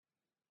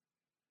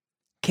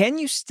Can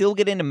you still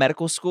get into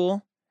medical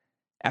school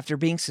after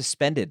being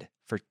suspended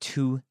for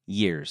 2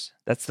 years?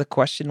 That's the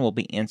question we'll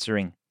be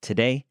answering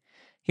today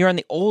here on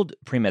the Old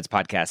Pre-Meds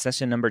Podcast,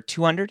 session number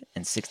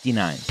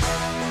 269.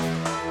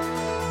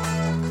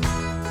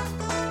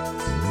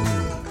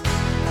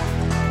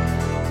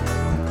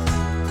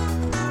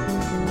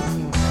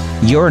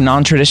 You're a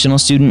non-traditional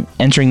student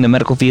entering the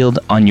medical field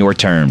on your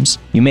terms.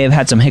 You may have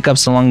had some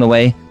hiccups along the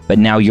way, but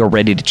now you're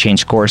ready to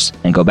change course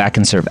and go back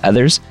and serve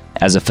others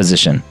as a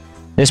physician.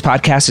 This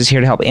podcast is here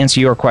to help answer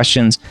your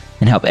questions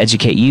and help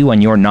educate you on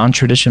your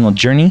non-traditional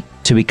journey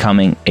to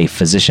becoming a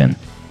physician.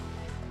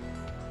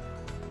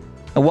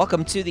 And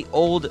welcome to the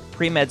Old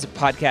Pre-Meds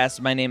Podcast.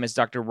 My name is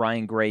Dr.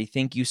 Ryan Gray.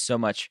 Thank you so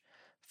much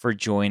for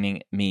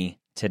joining me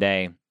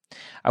today.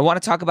 I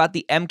want to talk about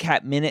the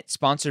MCAT Minute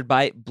sponsored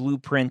by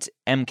Blueprint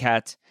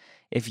MCAT.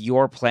 If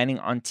you're planning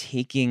on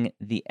taking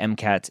the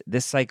MCAT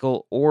this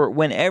cycle or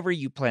whenever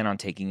you plan on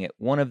taking it,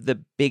 one of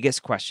the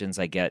biggest questions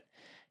I get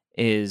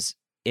is,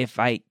 if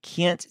I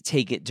can't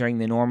take it during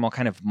the normal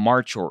kind of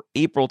March or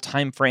April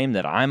timeframe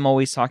that I'm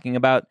always talking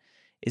about,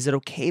 is it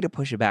okay to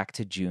push it back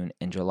to June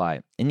and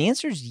July? And the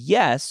answer is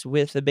yes,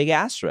 with a big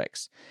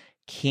asterisk.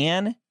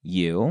 Can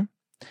you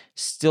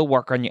still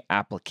work on your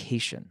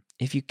application?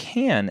 If you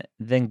can,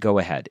 then go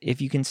ahead. If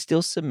you can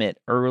still submit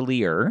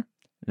earlier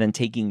than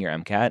taking your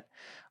MCAT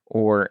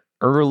or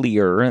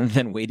earlier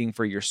than waiting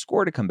for your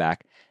score to come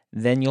back,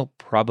 then you'll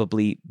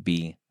probably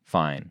be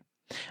fine.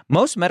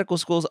 Most medical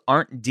schools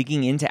aren't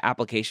digging into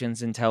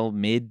applications until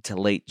mid to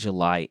late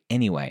July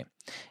anyway.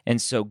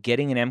 And so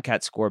getting an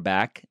MCAT score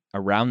back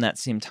around that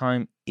same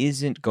time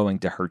isn't going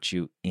to hurt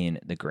you in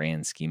the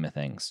grand scheme of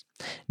things.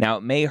 Now,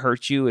 it may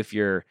hurt you if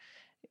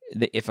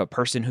a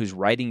person who's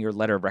writing your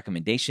letter of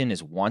recommendation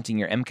is wanting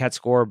your MCAT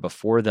score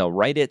before they'll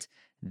write it,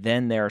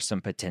 then there are some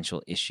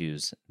potential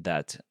issues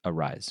that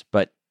arise.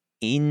 But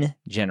in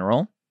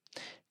general,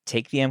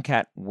 take the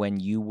MCAT when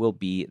you will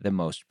be the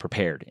most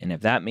prepared. And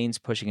if that means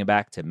pushing it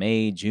back to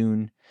May,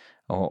 June,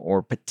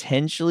 or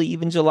potentially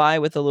even July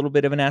with a little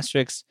bit of an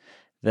asterisk,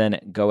 then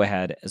go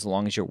ahead, as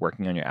long as you're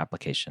working on your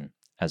application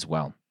as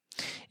well.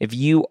 If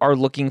you are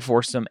looking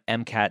for some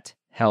MCAT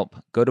help,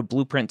 go to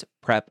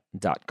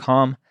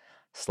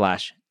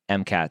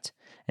blueprintprep.com/MCAT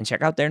and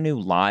check out their new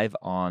live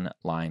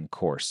online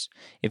course.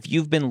 If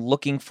you've been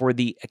looking for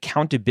the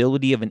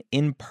accountability of an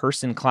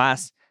in-person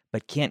class,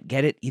 but can't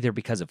get it either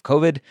because of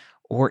COVID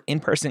or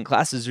in-person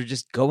classes are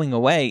just going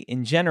away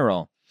in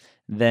general,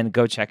 then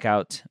go check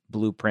out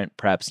Blueprint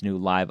Prep's new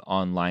live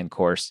online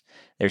course.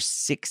 There's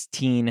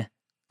 16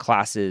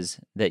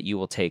 classes that you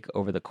will take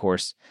over the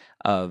course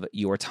of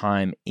your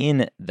time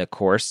in the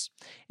course.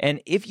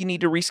 And if you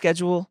need to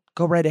reschedule,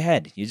 go right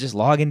ahead. You just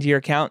log into your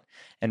account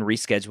and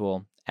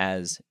reschedule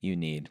as you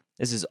need.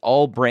 This is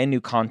all brand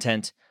new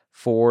content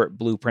for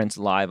Blueprint's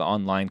live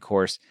online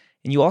course.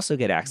 And you also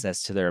get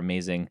access to their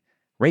amazing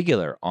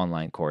regular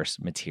online course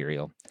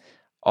material,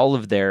 all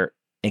of their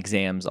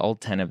exams, all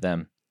 10 of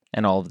them,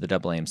 and all of the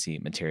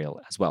AAMC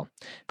material as well.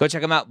 Go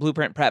check them out,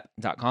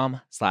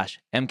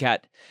 blueprintprep.com/MCAT.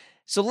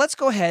 So let's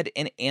go ahead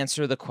and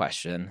answer the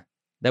question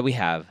that we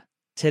have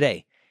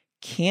today.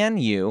 Can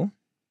you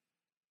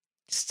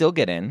still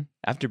get in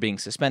after being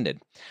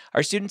suspended?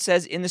 Our student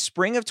says, in the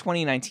spring of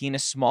 2019, a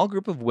small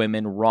group of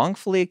women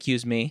wrongfully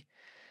accused me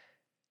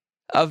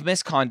of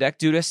misconduct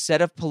due to a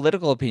set of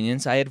political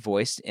opinions I had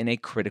voiced in a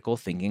critical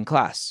thinking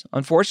class.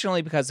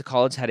 Unfortunately, because the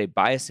college had a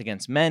bias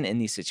against men in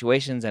these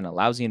situations and a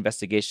lousy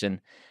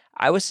investigation,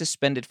 I was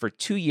suspended for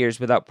 2 years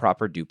without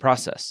proper due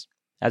process.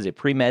 As a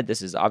pre-med,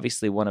 this is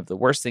obviously one of the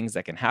worst things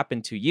that can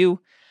happen to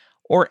you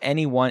or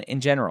anyone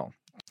in general.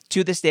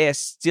 To this day, I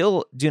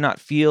still do not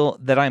feel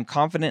that I am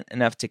confident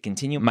enough to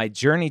continue my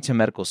journey to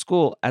medical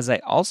school, as I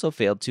also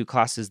failed 2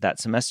 classes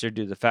that semester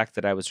due to the fact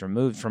that I was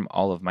removed from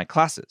all of my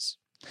classes.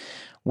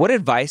 What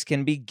advice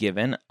can be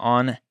given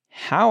on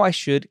how I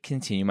should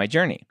continue my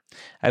journey?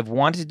 I've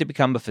wanted to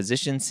become a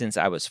physician since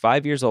I was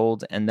 5 years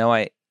old, and though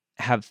I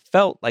have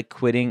felt like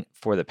quitting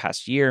for the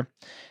past year,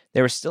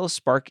 there is still a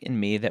spark in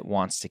me that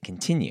wants to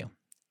continue.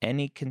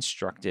 Any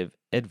constructive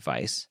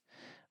advice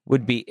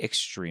would be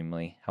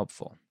extremely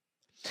helpful.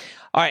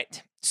 All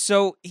right,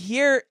 so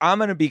here I'm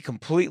going to be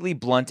completely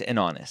blunt and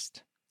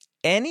honest.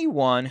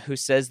 Anyone who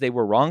says they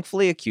were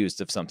wrongfully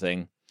accused of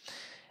something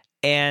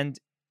and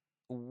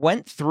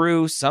went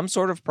through some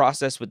sort of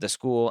process with the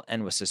school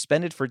and was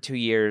suspended for 2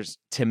 years,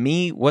 to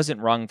me, wasn't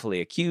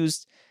wrongfully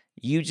accused.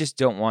 You just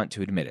don't want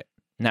to admit it.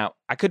 Now,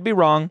 I could be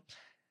wrong.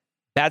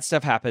 Bad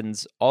stuff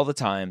happens all the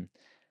time.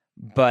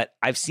 But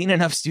I've seen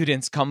enough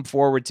students come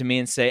forward to me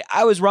and say,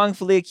 I was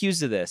wrongfully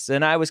accused of this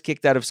and I was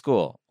kicked out of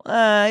school.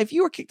 If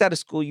you were kicked out of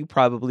school, you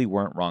probably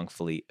weren't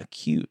wrongfully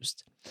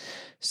accused.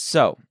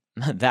 So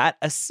that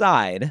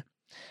aside,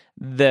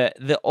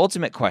 the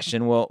ultimate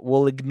question,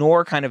 we'll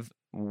ignore kind of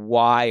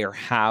why or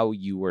how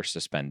you were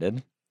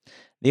suspended.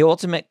 The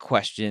ultimate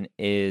question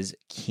is,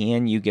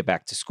 can you get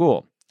back to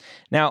school?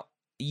 Now,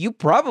 you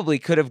probably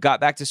could have got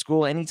back to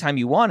school anytime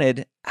you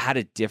wanted at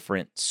a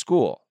different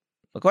school.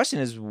 The question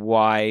is,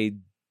 why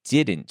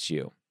didn't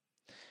you?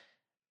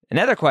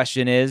 Another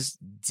question is,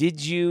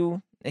 did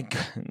you...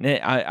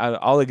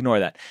 I'll ignore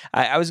that.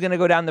 I was going to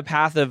go down the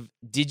path of,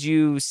 did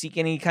you seek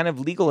any kind of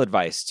legal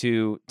advice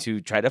to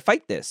try to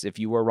fight this if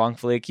you were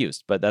wrongfully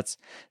accused? But that's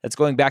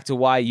going back to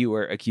why you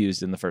were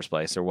accused in the first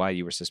place, or why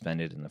you were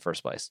suspended in the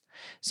first place.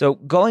 So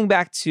going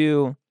back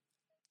to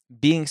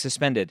being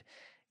suspended,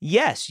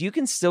 yes, you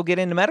can still get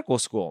into medical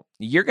school.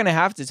 You're going to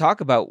have to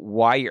talk about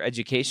why your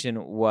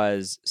education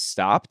was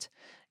stopped.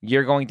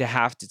 You're going to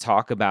have to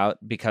talk about,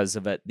 because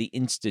of the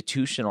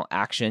institutional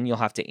action, you'll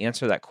have to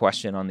answer that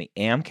question on the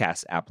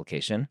AMCAS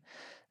application,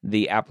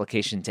 the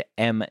application to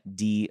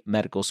MD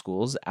medical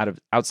schools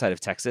outside of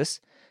Texas,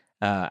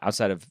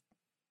 outside of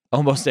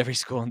almost every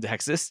school in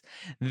Texas.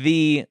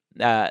 The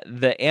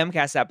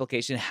AMCAS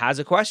application has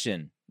a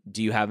question.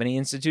 Do you have any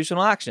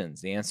institutional actions?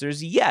 The answer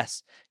is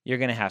yes. You're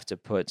going to have to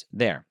put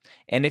there.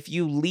 And if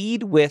you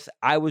lead with,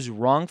 I was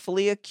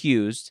wrongfully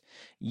accused,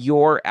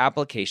 your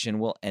application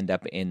will end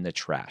up in the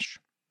trash.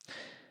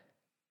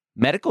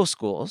 Medical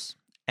schools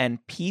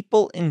and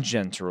people in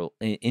general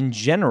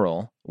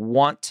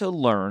want to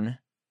learn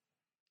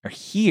or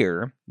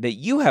hear that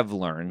you have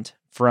learned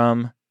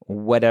from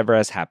whatever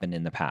has happened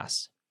in the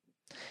past.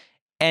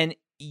 And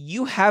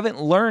you haven't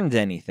learned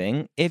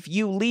anything if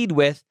you lead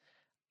with,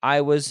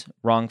 I was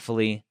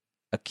wrongfully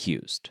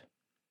accused.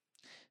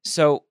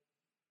 So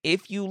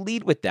if you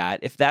lead with that,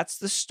 if that's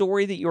the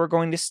story that you are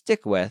going to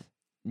stick with,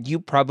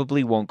 you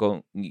probably won't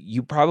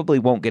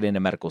get into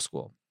medical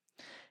school.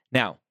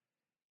 Now,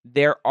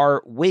 there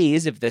are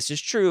ways, if this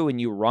is true and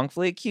you were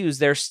wrongfully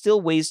accused, there are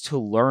still ways to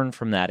learn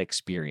from that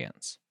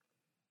experience.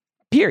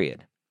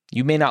 Period.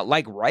 You may not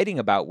like writing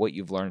about what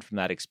you've learned from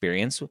that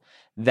experience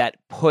that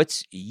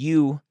puts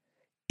you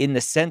in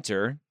the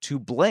center to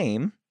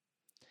blame.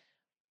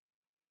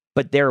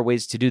 But there are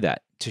ways to do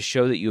that, to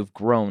show that you have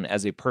grown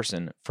as a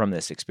person from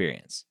this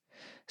experience.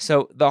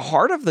 So the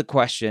heart of the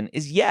question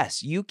is,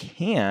 yes, you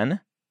can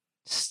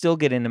still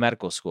get into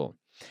medical school.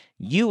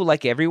 You,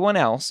 like everyone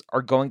else,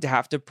 are going to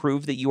have to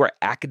prove that you are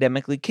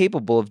academically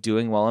capable of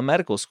doing well in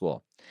medical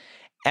school.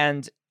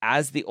 And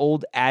as the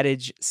old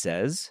adage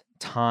says,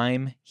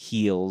 time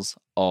heals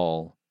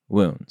all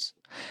wounds.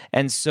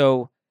 And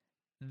so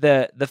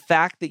the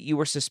fact that you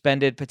were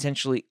suspended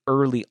potentially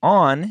early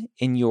on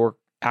in your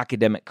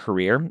academic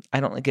career, I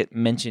don't think it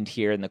mentioned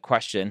here in the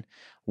question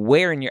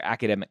where in your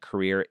academic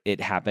career it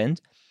happened,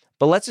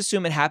 but let's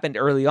assume it happened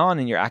early on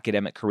in your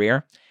academic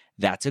career.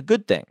 That's a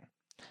good thing.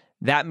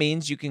 That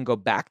means you can go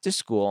back to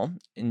school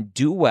and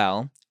do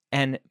well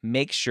and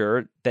make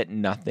sure that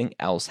nothing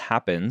else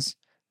happens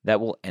that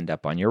will end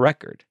up on your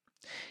record.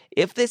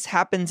 If this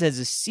happens as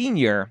a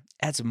senior,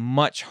 that's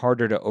much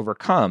harder to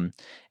overcome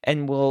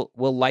and will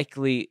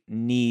likely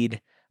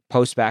need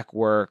post-bac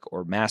work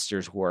or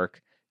master's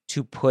work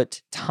to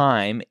put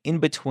time in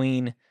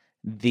between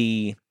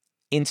the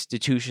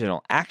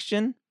institutional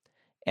action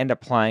and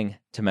applying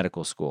to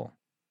medical school.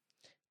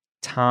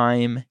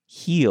 Time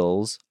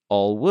heals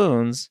all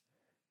wounds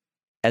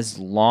as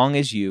long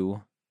as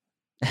you,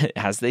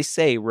 as they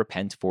say,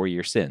 repent for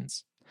your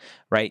sins,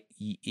 right?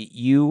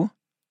 You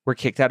were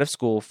kicked out of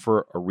school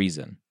for a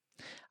reason.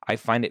 I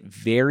find it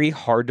very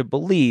hard to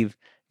believe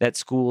that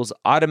schools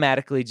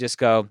automatically just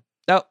go,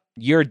 oh,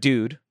 you're a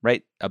dude,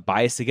 right? A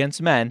bias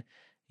against men.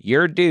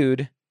 You're a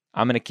dude.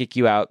 I'm going to kick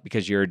you out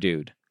because you're a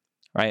dude,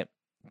 right?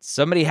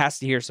 Somebody has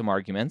to hear some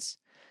arguments.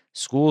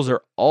 Schools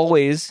are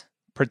always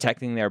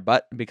protecting their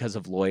butt because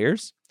of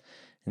lawyers.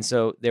 And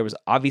so there was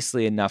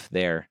obviously enough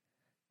there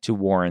to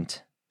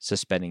warrant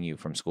suspending you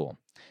from school.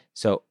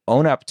 So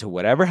own up to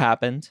whatever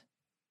happened.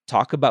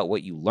 Talk about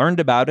what you learned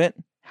about it,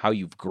 how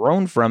you've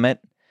grown from it.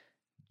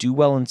 Do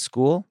well in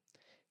school,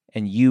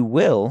 and you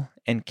will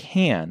and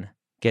can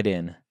get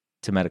in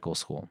to medical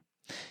school.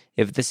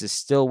 If this is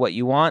still what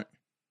you want,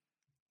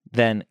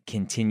 then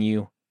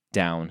continue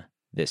down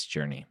this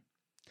journey.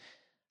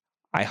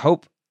 I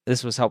hope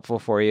this was helpful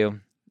for you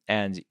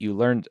and you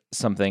learned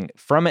something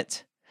from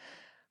it.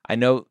 I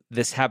know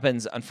this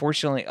happens,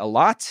 unfortunately, a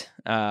lot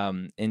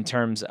in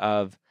terms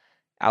of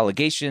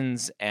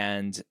allegations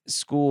and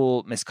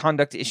school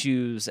misconduct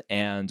issues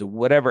and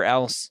whatever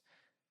else.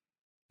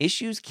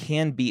 Issues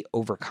can be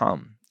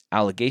overcome.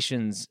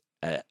 Allegations,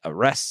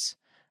 arrests,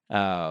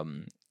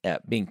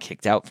 being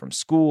kicked out from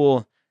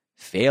school,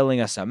 failing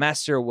a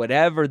semester,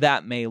 whatever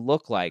that may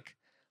look like,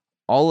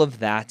 all of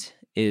that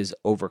is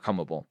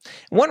overcomable.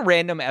 One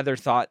random other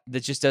thought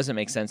that just doesn't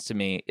make sense to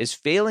me is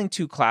failing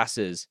 2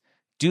 classes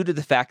due to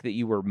the fact that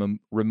you were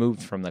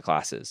removed from the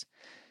classes.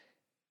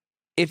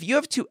 If you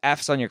have 2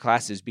 Fs on your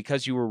classes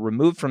because you were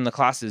removed from the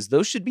classes,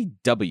 those should be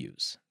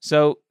Ws.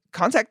 So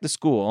contact the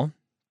school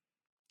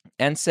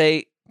and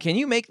say, can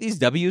you make these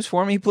Ws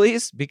for me,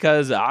 please?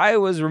 Because I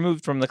was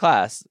removed from the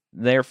class.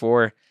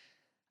 Therefore,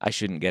 I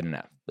shouldn't get an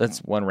F. That's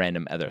one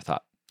random other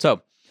thought.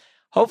 So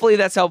hopefully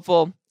that's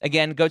helpful.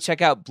 Again, go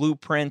check out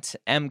Blueprint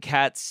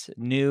MCAT's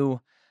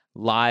new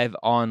live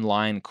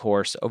online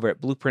course over at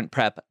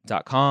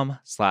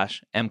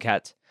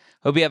blueprintprep.com/MCAT.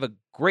 Hope you have a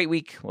great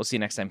week. We'll see you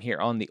next time here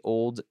on the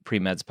Old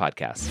Pre-Meds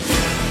Podcast.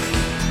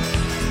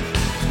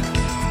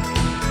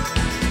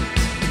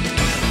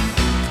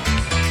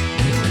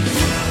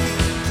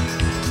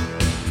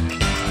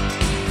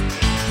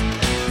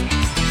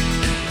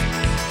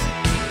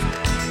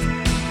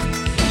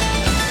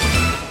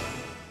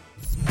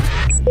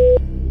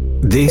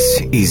 This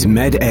is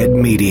MedEd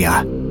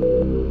Media.